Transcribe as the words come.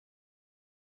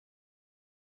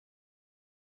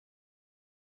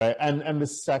Right. And the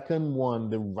second one,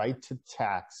 the right to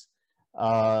tax.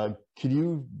 Could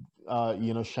you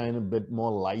shine a bit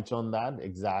more light on that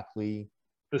exactly?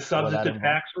 The subject to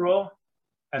tax rule,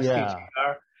 Yeah.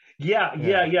 STJR.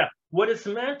 Yeah. What it's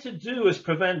meant to do is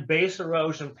prevent base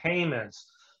erosion payments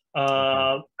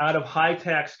out of high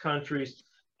tax countries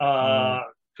to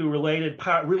related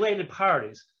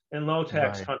parties in low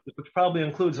tax countries, which probably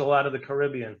includes a lot of the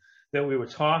Caribbean that we were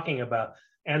talking about.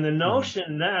 And the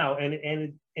notion now, and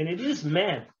it is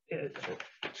meant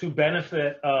to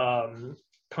benefit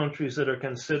countries that are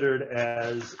considered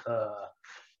as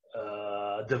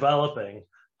developing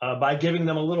by giving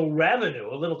them a little revenue,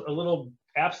 a little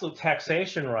absolute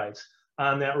taxation rights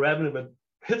on that revenue. But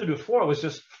hitherto it was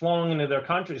just flowing into their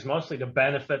countries, mostly to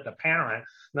benefit the parent,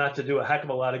 not to do a heck of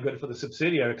a lot of good for the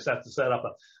subsidiary, except to set up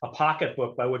a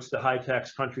pocketbook by which the high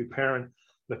tax country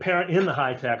the parent in the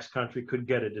high tax country could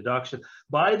get a deduction.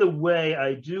 By the way,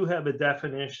 I do have a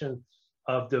definition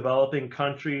of developing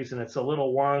countries, and it's a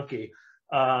little wonky,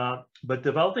 but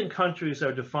developing countries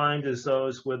are defined as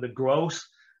those with a gross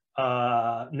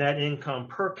net income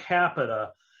per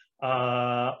capita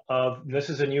of, this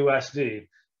is in USD,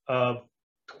 of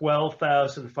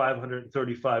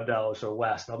 $12,535 or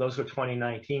less. Now, those are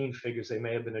 2019 figures. They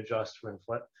may have been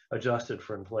adjusted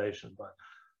for inflation, but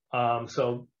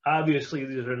so obviously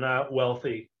these are not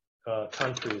wealthy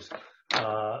countries.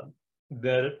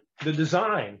 The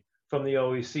design from the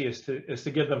OEC is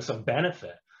to give them some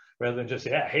benefit rather than just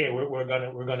hey, we're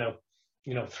gonna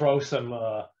throw some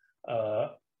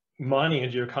money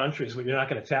into your countries, but you're not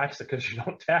going to tax it because you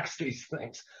don't tax these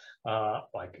things.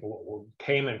 Like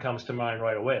Cayman comes to mind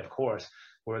right away, of course,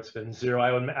 where it's been zero.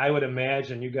 I would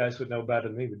imagine you guys would know better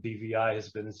than me. The DVI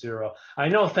has been zero. I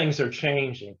know things are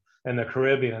changing in the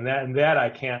Caribbean, and that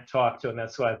I can't talk to, and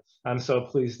that's why I'm so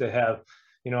pleased to have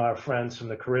our friends from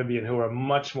the Caribbean who are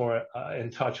much more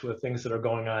in touch with things that are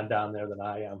going on down there than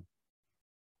I am.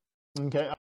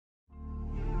 Okay.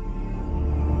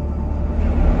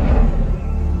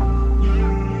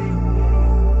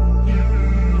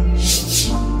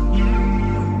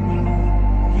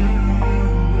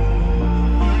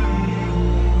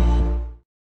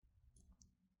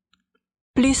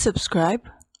 Please subscribe,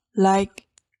 like,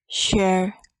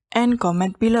 share, and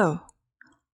comment below.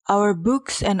 Our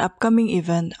books and upcoming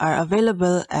events are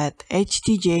available at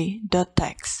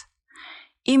htj.tax.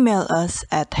 Email us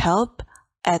at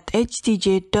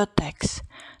help@htj.tax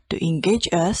to engage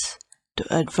us, to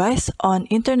advise on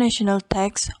international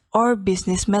tax or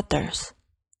business matters.